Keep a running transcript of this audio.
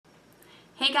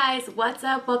Hey guys, what's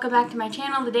up? Welcome back to my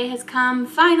channel. The day has come.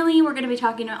 Finally, we're going to be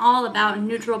talking all about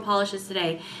neutral polishes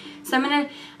today. So I'm going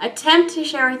to attempt to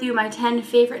share with you my 10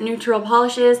 favorite neutral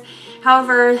polishes.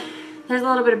 However, there's a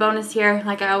little bit of bonus here,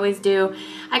 like I always do.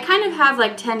 I kind of have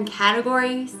like 10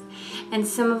 categories, and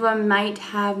some of them might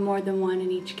have more than one in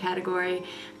each category,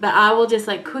 but I will just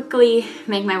like quickly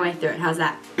make my way through it. How's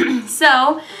that?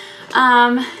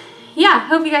 Yeah,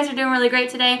 hope you guys are doing really great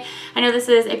today. I know this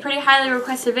is a pretty highly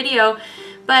requested video,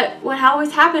 but what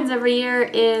always happens every year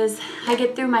is I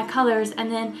get through my colors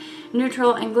and then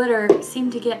neutral and glitter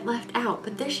seem to get left out.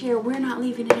 But this year we're not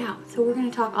leaving it out. So we're going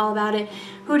to talk all about it.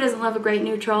 Who doesn't love a great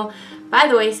neutral? By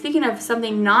the way, speaking of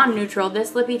something non-neutral,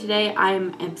 this lippy today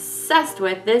I'm obsessed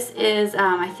with. This is,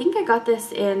 I think I got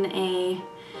this in a,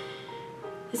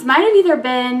 this might have either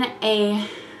been a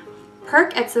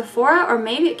perk at Sephora or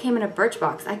maybe it came in a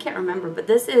Birchbox. I can't remember, but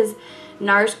this is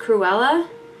NARS Cruella.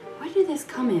 What did this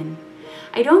come in?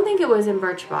 I don't think it was in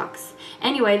Birchbox.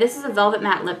 Anyway, this is a velvet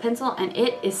matte lip pencil and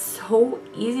it is so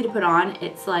easy to put on.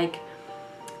 It's like,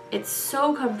 it's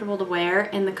so comfortable to wear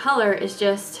and the color is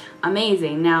just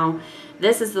amazing. Now,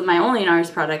 this is my only NARS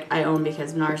product I own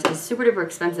because NARS is super duper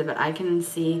expensive, but I can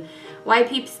see why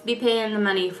peeps be paying the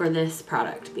money for this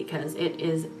product because it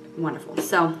is wonderful.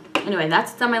 So anyway,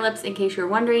 that's what's on my lips in case you're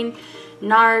wondering.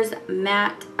 NARS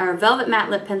matte or velvet matte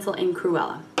lip pencil in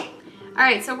Cruella.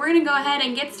 Alright, so we're going to go ahead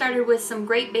and get started with some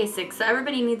great basics. So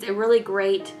everybody needs a really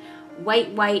great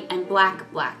white, and black,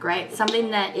 right?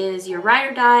 Something that is your ride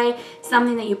or die,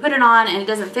 something that you put it on and it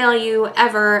doesn't fail you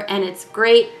ever, and it's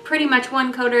great. Pretty much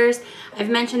one coaters. I've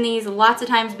mentioned these lots of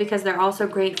times because they're also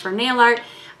great for nail art.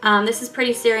 This is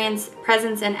Pretty Syrian's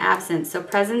Presence and Absence. So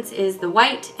Presence is the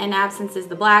white and Absence is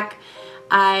the black.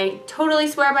 I totally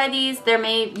swear by these. They're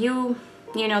made, you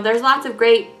know, there's lots of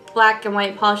great black and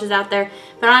white polishes out there,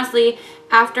 but honestly,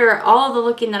 after all the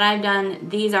looking that I've done,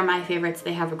 these are my favorites.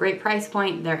 They have a great price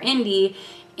point, they're indie,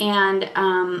 and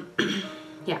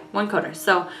yeah, one coater.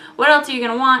 So what else are you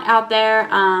going to want out there?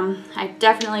 I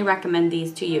definitely recommend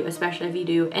these to you, especially if you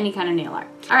do any kind of nail art.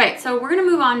 Alright, so we're going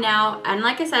to move on now, and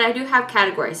like I said, I do have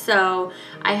categories. So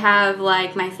I have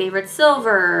like my favorite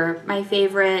silver, my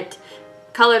favorite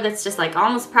color that's just like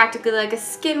almost practically like a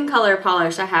skin color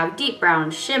polish. I have deep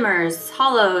brown, shimmers,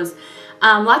 holos,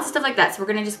 lots of stuff like that. So we're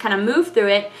going to just kind of move through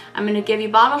it. I'm going to give you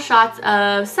bottle shots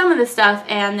of some of the stuff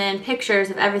and then pictures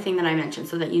of everything that I mentioned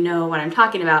so that you know what I'm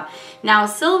talking about. Now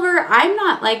silver, I'm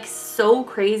not like so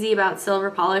crazy about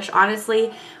silver polish.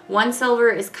 Honestly, one silver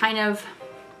is kind of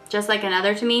just like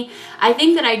another to me. I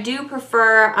think that I do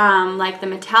prefer like the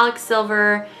metallic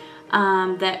silver,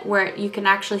 that where you can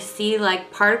actually see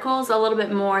like particles a little bit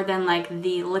more than like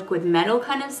the liquid metal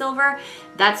kind of silver.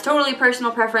 That's totally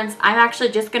personal preference. I'm actually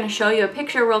just going to show you a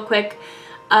picture real quick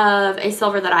of a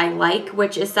silver that I like,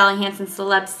 which is selling Hansen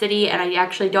Celeb City, and I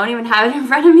actually don't even have it in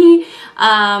front of me,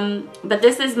 but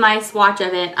this is my swatch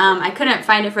of it. I couldn't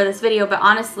find it for this video, but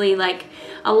honestly, like,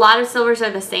 a lot of silvers are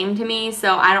the same to me,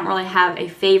 so I don't really have a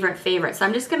favorite. So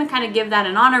I'm just going to kind of give that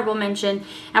an honorable mention,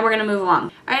 and we're going to move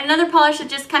along. Alright, another polish that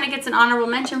just kind of gets an honorable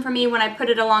mention for me when I put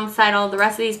it alongside all the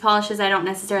rest of these polishes. I don't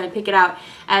necessarily pick it out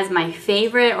as my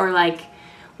favorite or like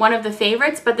one of the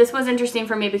favorites, but this was interesting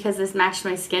for me because this matched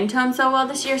my skin tone so well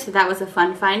this year, so that was a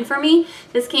fun find for me.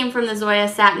 This came from the Zoya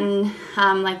Satin,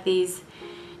 like these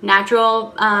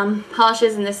natural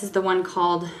polishes, and this is the one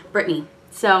called Brittany.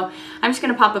 So I'm just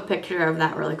going to pop a picture of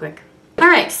that really quick.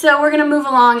 Alright, so we're going to move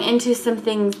along into some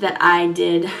things that I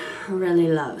did really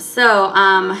love. So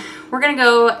we're going to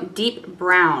go deep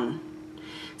brown.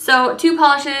 So two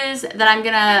polishes that I'm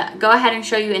going to go ahead and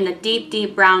show you in the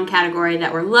deep brown category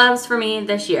that were loves for me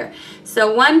this year.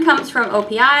 So one comes from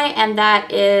OPI, and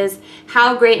that is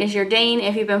How Great Is Your Dane.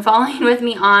 If you've been following with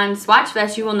me on Swatch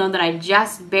Fest, you will know that I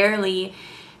just barely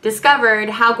discovered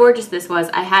how gorgeous this was.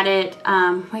 I had it,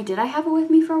 wait, did I have it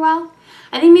with me for a while?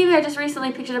 I think maybe I just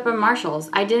recently picked it up on Marshall's.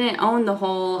 I didn't own the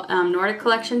whole Nordic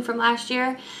collection from last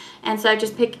year, and so I've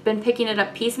just been picking it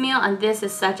up piecemeal, and this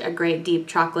is such a great deep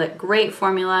chocolate, great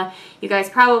formula. You guys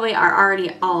probably are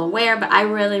already all aware, but I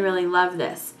really love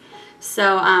this.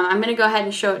 So I'm going to go ahead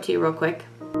and show it to you real quick.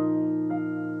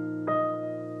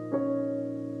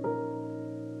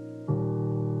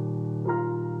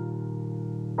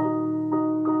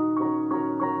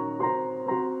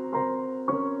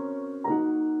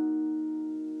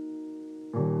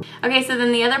 Okay, so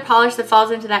then the other polish that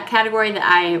falls into that category that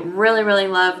I really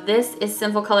love, this is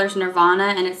Sinful Color's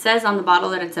Nirvana, and it says on the bottle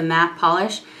that it's a matte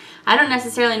polish. I don't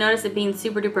necessarily notice it being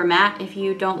super duper matte. If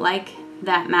you don't like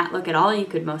that matte look at all, you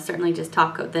could most certainly just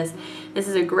top coat this. This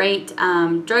is a great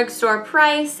drugstore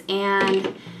price,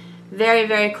 and Very,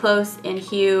 very close in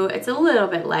hue. It's a little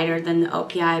bit lighter than the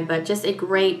OPI, but just a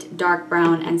great dark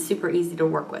brown and super easy to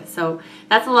work with. So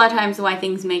that's a lot of times why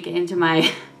things make it into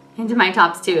my into my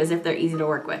tops too, is if they're easy to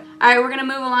work with. All right, we're gonna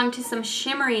move along to some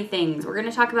shimmery things. We're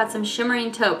gonna talk about some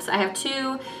shimmering taupes. I have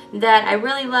two that I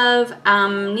really love.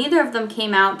 Neither of them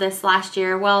came out this last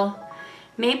year. Well,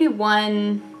 maybe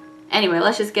one. Anyway,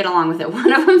 let's just get along with it.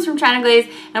 One of them's from China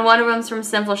Glaze and one of them's from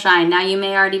Sinful Shine. Now you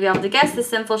may already be able to guess the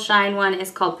Sinful Shine one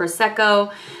is called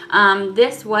Prosecco.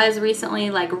 This was recently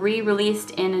like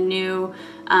re-released in a new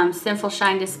Sinful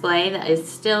Shine display that is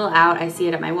still out. I see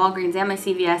it at my Walgreens and my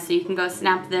CVS, so you can go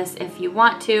snap this if you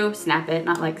want to. Snap it,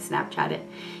 not like Snapchat it.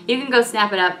 You can go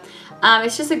snap it up.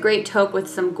 It's just a great taupe with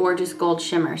some gorgeous gold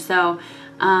shimmer. So,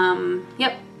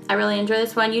 yep. I really enjoy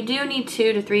this one. You do need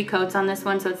 2 to 3 coats on this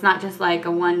one, so it's not just like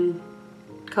a one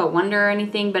coat wonder or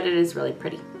anything, but it is really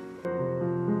pretty.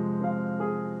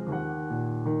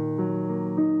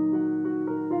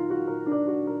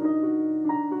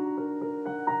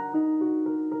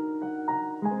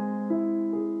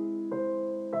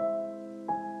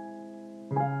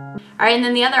 All right, and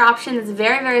then the other option is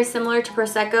very, very similar to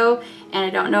Prosecco, and I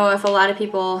don't know if a lot of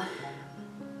people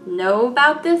know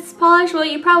about this polish. Well,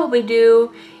 you probably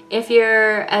do if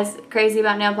you're as crazy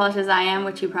about nail polish as I am,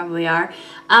 which you probably are.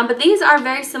 But these are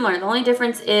very similar. The only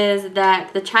difference is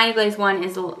that the China Glaze one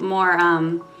is more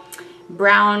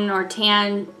brown or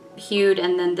tan hued,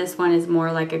 and then this one is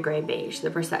more like a gray beige, the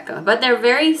Prosecco. But they're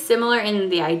very similar in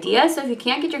the idea, so if you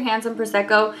can't get your hands on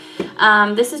Prosecco,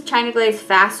 this is China Glaze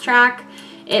Fast Track.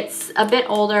 It's a bit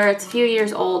older, it's a few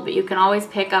years old, but you can always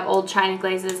pick up old China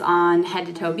Glazes on Head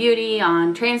to Toe Beauty,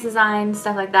 on Trans Design,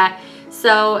 stuff like that.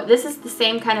 So this is the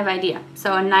same kind of idea.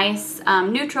 So a nice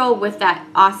neutral with that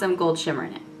awesome gold shimmer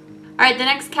in it. All right, the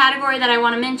next category that I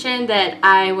want to mention that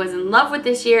I was in love with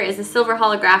this year is the silver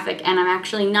holographic, and I'm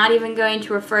actually not even going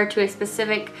to refer to a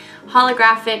specific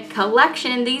holographic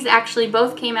collection. These actually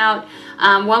both came out.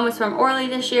 One was from Orly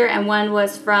this year and one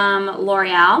was from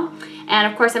L'Oreal. And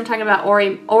of course I'm talking about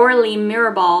Orly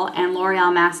Mirrorball and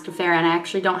L'Oreal Masque de Fer, and I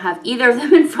actually don't have either of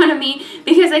them in front of me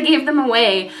because I gave them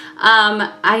away.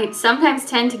 I sometimes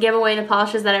tend to give away the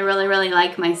polishes that I really, really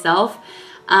like myself.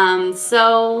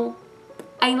 So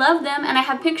I love them, and I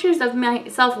have pictures of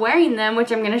myself wearing them,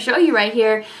 which I'm going to show you right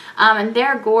here, and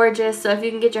they're gorgeous, so if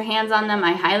you can get your hands on them,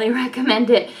 I highly recommend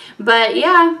it. But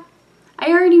yeah, I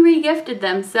already re-gifted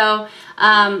them, so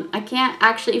I can't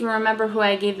actually even remember who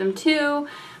I gave them to,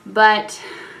 but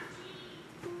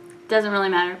doesn't really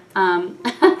matter.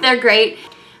 They're great.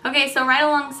 Okay, so right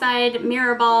alongside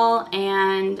Mirrorball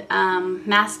and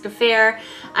Masque de Fer,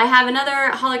 I have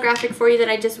another holographic for you that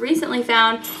I just recently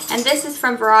found, and this is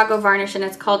from Virago Varnish, and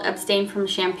it's called Abstain from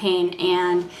Champagne.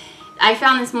 And I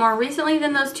found this more recently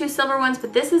than those two silver ones,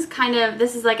 but this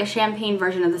is like a champagne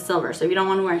version of the silver. So if you don't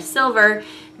want to wear silver,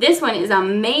 this one is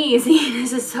amazing.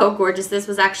 This is so gorgeous. This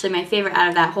was actually my favorite out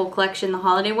of that whole collection, the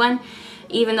holiday one,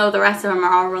 even though the rest of them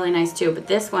are all really nice too. But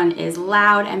this one is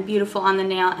loud and beautiful on the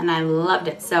nail, and I loved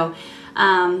it. So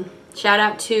shout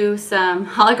out to some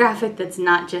holographic that's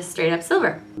not just straight up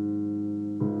silver.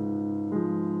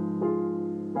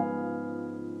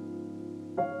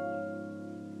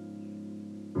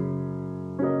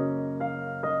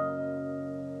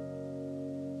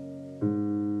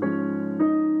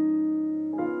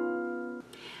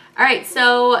 Alright,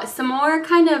 so some more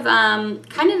kind of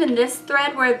in this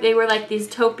thread where they were like these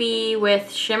taupey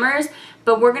with shimmers,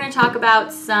 but we're going to talk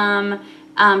about some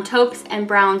taupes and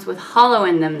browns with holo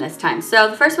in them this time. So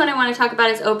the first one I want to talk about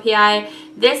is OPI.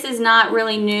 This is not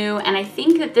really new, and I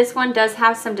think that this one does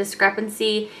have some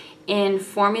discrepancy in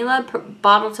formula,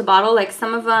 bottle to bottle. Like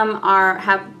some of them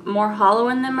have more holo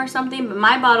in them or something, but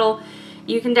my bottle,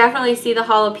 you can definitely see the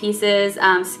holo pieces,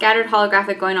 scattered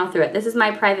holographic going all through it. This is My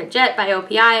Private Jet by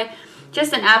OPI.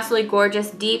 Just an absolutely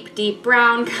gorgeous, deep, deep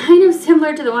brown, kind of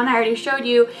similar to the one I already showed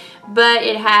you, but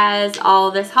it has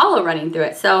all this holo running through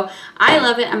it. So I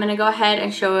love it. I'm going to go ahead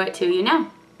and show it to you now.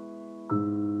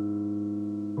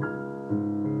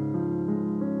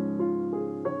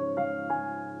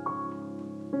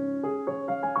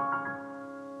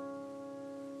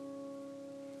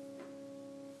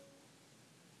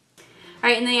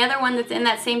 Alright, and the other one that's in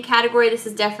that same category, this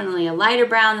is definitely a lighter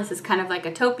brown. This is kind of like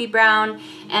a taupey brown,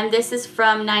 and this is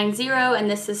from 90, and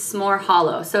this is S'more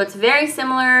Holo. So it's very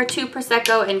similar to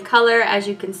Prosecco in color, as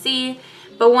you can see,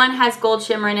 but one has gold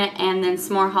shimmer in it, and then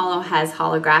S'more Holo has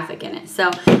holographic in it. So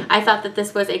I thought that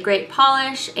this was a great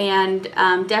polish, and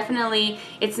definitely,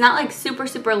 it's not like super,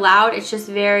 super loud. It's just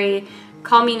very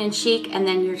calming and chic, and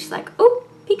then you're just like, oh,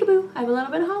 peekaboo, I have a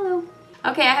little bit of holo.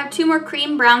 Okay, I have two more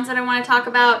cream browns that I want to talk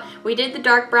about. We did the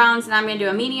dark browns, and I'm going to do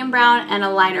a medium brown and a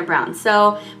lighter brown.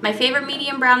 So my favorite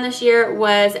medium brown this year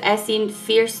was Essie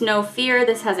Fierce No Fear.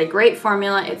 This has a great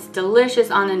formula. It's delicious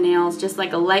on the nails, just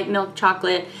like a light milk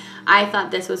chocolate. I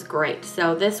thought this was great.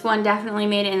 So this one definitely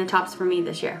made it in the tops for me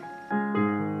this year.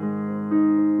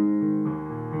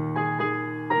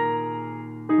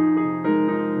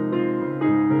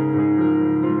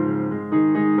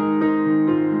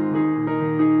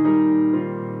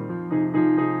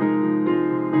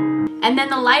 And then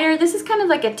the lighter, this is kind of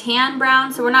like a tan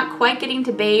brown, so we're not quite getting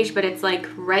to beige, but it's like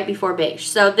right before beige.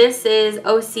 So this is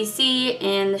OCC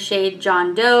in the shade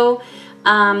John Doe.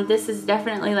 This is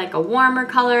definitely like a warmer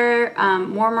color,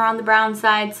 warmer on the brown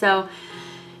side. So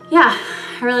yeah,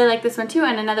 I really like this one too,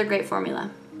 and another great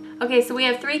formula. Okay, so we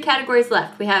have three categories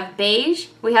left. We have beige,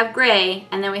 we have gray,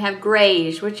 and then we have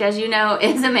grayish, which, as you know,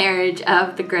 is a marriage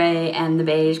of the gray and the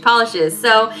beige polishes.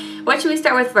 So what should we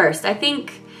start with first? I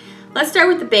think let's start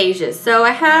with the beiges. So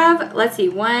I have, let's see,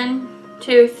 1,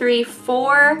 2, 3,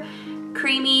 4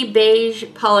 creamy beige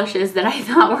polishes that I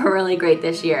thought were really great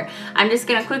this year. I'm just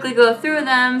gonna quickly go through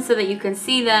them so that you can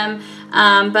see them,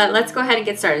 but let's go ahead and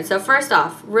get started. So first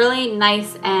off, really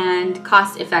nice and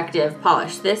cost-effective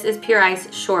polish. This is Pure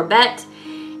Ice Sorbet.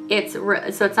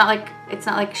 So it's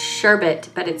not like sherbet,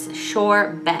 but it's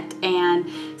Sorbet. And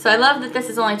so I love that this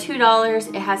is only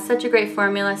 $2. It has such a great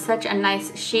formula, such a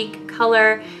nice chic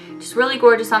color. Just really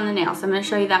gorgeous on the nails. So I'm going to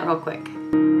show you that real quick.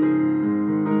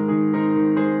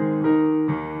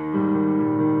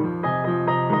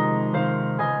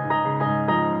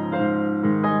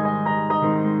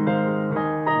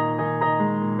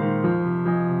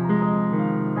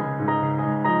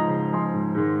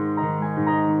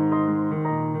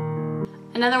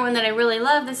 Another one that I really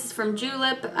love, this is from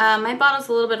Julep. My bottle's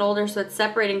a little bit older, so it's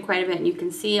separating quite a bit, and you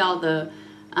can see all the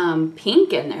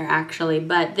pink in there actually,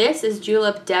 but this is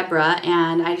Julep Debra,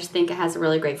 and I just think it has a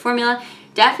really great formula.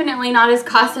 Definitely not as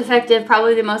cost effective,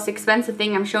 probably the most expensive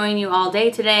thing I'm showing you all day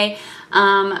today,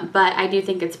 but I do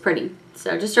think it's pretty.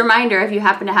 So just a reminder, if you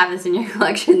happen to have this in your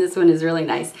collection, this one is really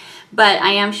nice. But I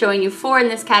am showing you 4 in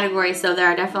this category, so there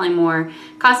are definitely more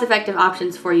cost-effective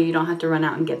options for you. You don't have to run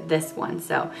out and get this one.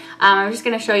 So I'm just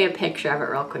going to show you a picture of it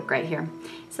real quick right here.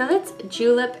 So that's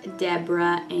Julep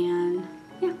Debra, and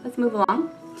yeah, let's move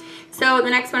along. So the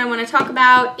next one I want to talk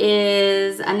about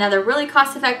is another really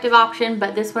cost-effective option,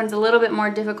 but this one's a little bit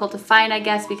more difficult to find, I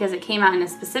guess, because it came out in a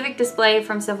specific display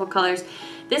from Sinful Colors.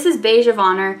 This is Beige of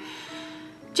Honor.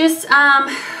 Just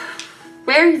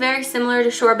very, very similar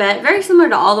to Sorbet, very similar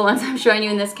to all the ones I'm showing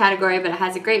you in this category, but it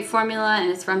has a great formula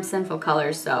and it's from Sinful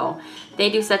Colors, so they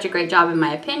do such a great job in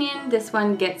my opinion. This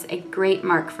one gets a great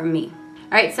mark from me.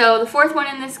 Alright, so the fourth one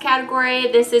in this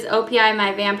category, this is OPI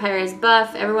My Vampire is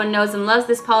Buff. Everyone knows and loves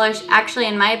this polish. Actually,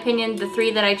 in my opinion, the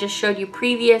 3 that I just showed you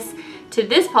previous to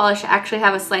this polish actually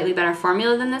have a slightly better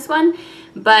formula than this one,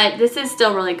 but this is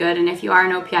still really good, and if you are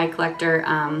an OPI collector,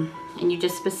 and you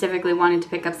just specifically wanted to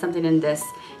pick up something in this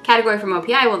category from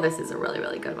OPI, well, this is a really,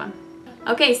 really good one.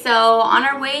 Okay, so on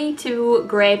our way to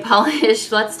gray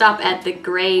polish, let's stop at the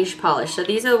grayish polish. So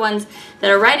these are the ones that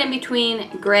are right in between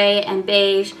gray and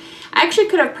beige. I actually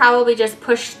could have probably just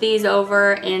pushed these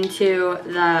over into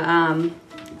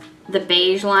the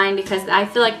beige line because I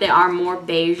feel like they are more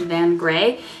beige than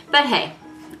gray, but hey,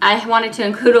 I wanted to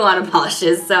include a lot of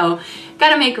polishes, so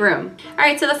gotta make room.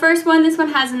 Alright, so the first one, this one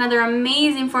has another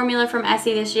amazing formula from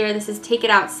Essie this year. This is Take It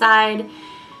Outside.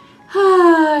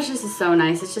 This is so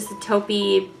nice. It's just a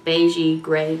taupey, beigey,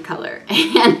 gray color,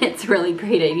 and it's really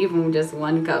great at even just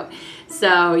one coat.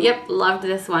 So, yep, loved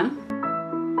this one.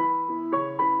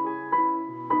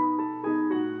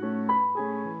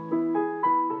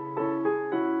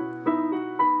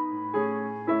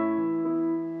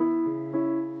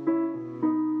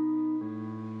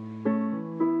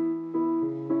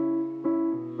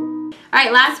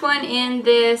 Alright, last one in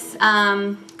this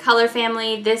color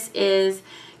family. This is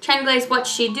China Glaze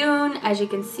What's She Doing. As you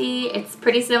can see, it's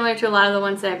pretty similar to a lot of the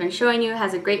ones that I've been showing you. It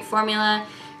has a great formula.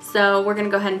 So we're going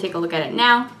to go ahead and take a look at it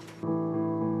now.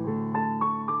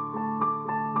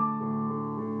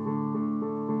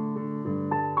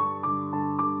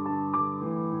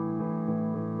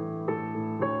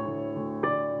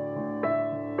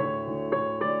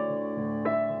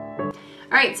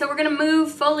 Alright, so we're going to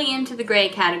move fully into the gray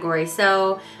category.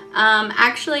 So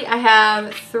actually I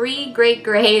have 3 great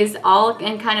grays, all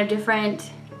in kind of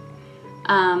different,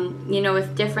 you know,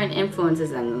 with different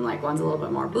influences in them. Like one's a little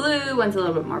bit more blue, one's a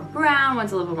little bit more brown,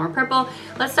 one's a little bit more purple.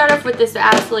 Let's start off with this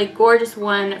absolutely gorgeous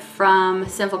one from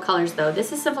Sinful Colors though.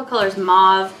 This is Sinful Colors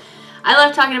Mauve. I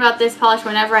love talking about this polish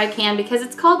whenever I can because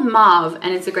it's called Mauve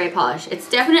and it's a great polish. It's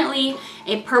definitely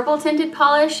a purple tinted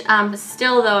polish.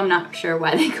 Still though, I'm not sure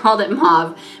why they called it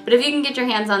Mauve. But if you can get your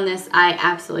hands on this, I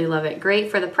absolutely love it.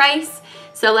 Great for the price.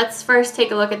 So let's first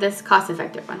take a look at this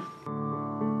cost-effective one.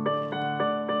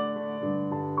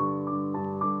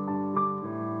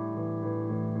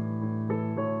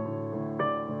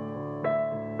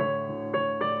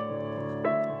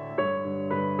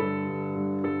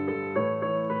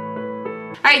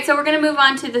 Alright, so we're going to move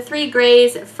on to the 3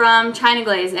 grays from China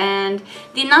Glaze, and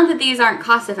not that these aren't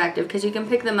cost effective because you can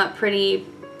pick them up pretty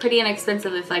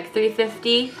inexpensive. It's like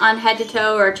 $3.50 on head to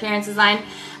toe or Chance Design.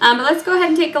 But let's go ahead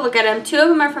and take a look at them. 2 of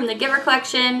them are from the Giver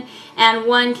collection and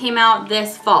 1 came out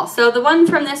this fall. So the one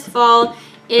from this fall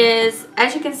is,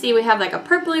 as you can see, we have like a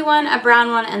purpley one, a brown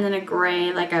one, and then a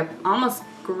gray, like a almost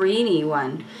greeny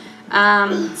one.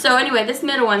 So anyway, this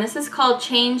middle one, this is called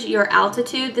Change Your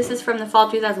Altitude. This is from the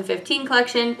fall 2015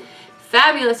 collection.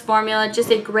 Fabulous formula, just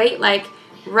a great, like,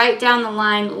 right down the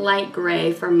line light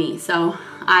gray for me. So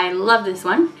I love this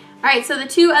one. Alright, so the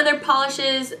 2 other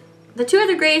polishes, the 2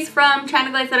 other grays from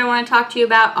China Glaze that I want to talk to you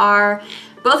about are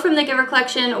both from the Giver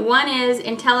collection. One is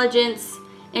Intelligence,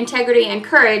 Integrity, and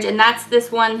Courage, and that's this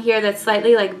one here that's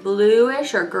slightly like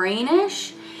bluish or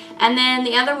greenish. And then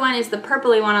the other one is the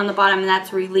purpley one on the bottom, and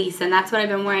that's Release, and that's what I've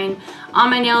been wearing on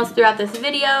my nails throughout this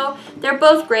video. They're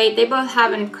both great. They both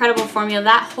have an incredible formula.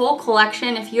 That whole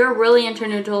collection, if you're really into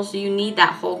neutrals, you need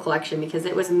that whole collection because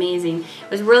it was amazing.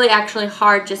 It was really actually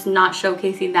hard just not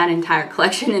showcasing that entire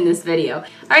collection in this video.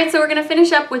 Alright, so we're going to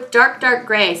finish up with dark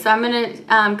gray. So I'm going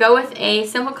to go with a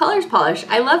Simple Colors polish.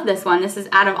 I love this one. This is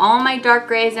out of all my dark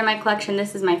grays in my collection,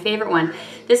 this is my favorite one.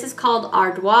 This is called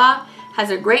Ardois. Has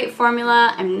a great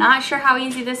formula. I'm not sure how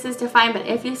easy this is to find, but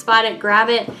if you spot it, grab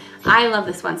it. I love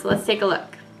this one, so let's take a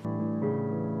look.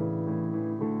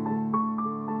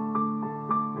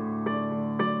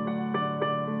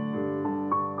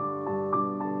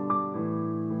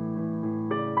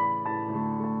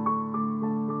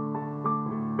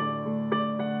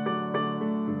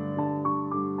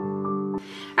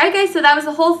 Alright guys, so that was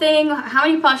the whole thing. How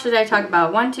many polishes did I talk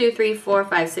about? 1, 2, 3, 4,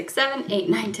 5, 6, 7, 8,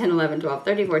 9, 10, 11, 12,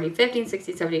 13, 14, 15,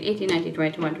 16, 17, 18, 19,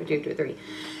 20, 21, 22, 23.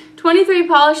 23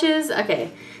 polishes.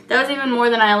 Okay, that was even more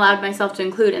than I allowed myself to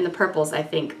include in the purples, I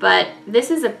think. But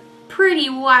this is a pretty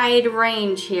wide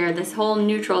range here, this whole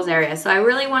neutrals area. So I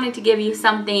really wanted to give you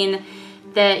something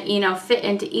that, you know, fit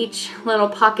into each little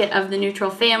pocket of the neutral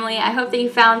family. I hope that you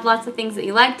found lots of things that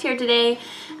you liked here today.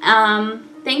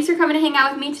 Thanks for coming to hang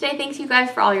out with me today. Thanks you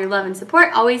guys for all your love and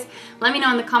support. Always let me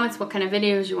know in the comments what kind of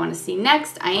videos you want to see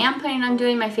next. I am planning on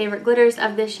doing my favorite glitters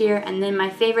of this year, and then my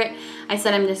favorite, I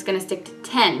said I'm just going to stick to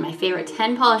 10, my favorite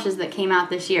 10 polishes that came out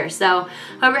this year. So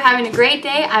hope you're having a great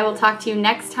day. I will talk to you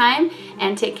next time,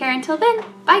 and take care until then.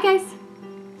 Bye guys.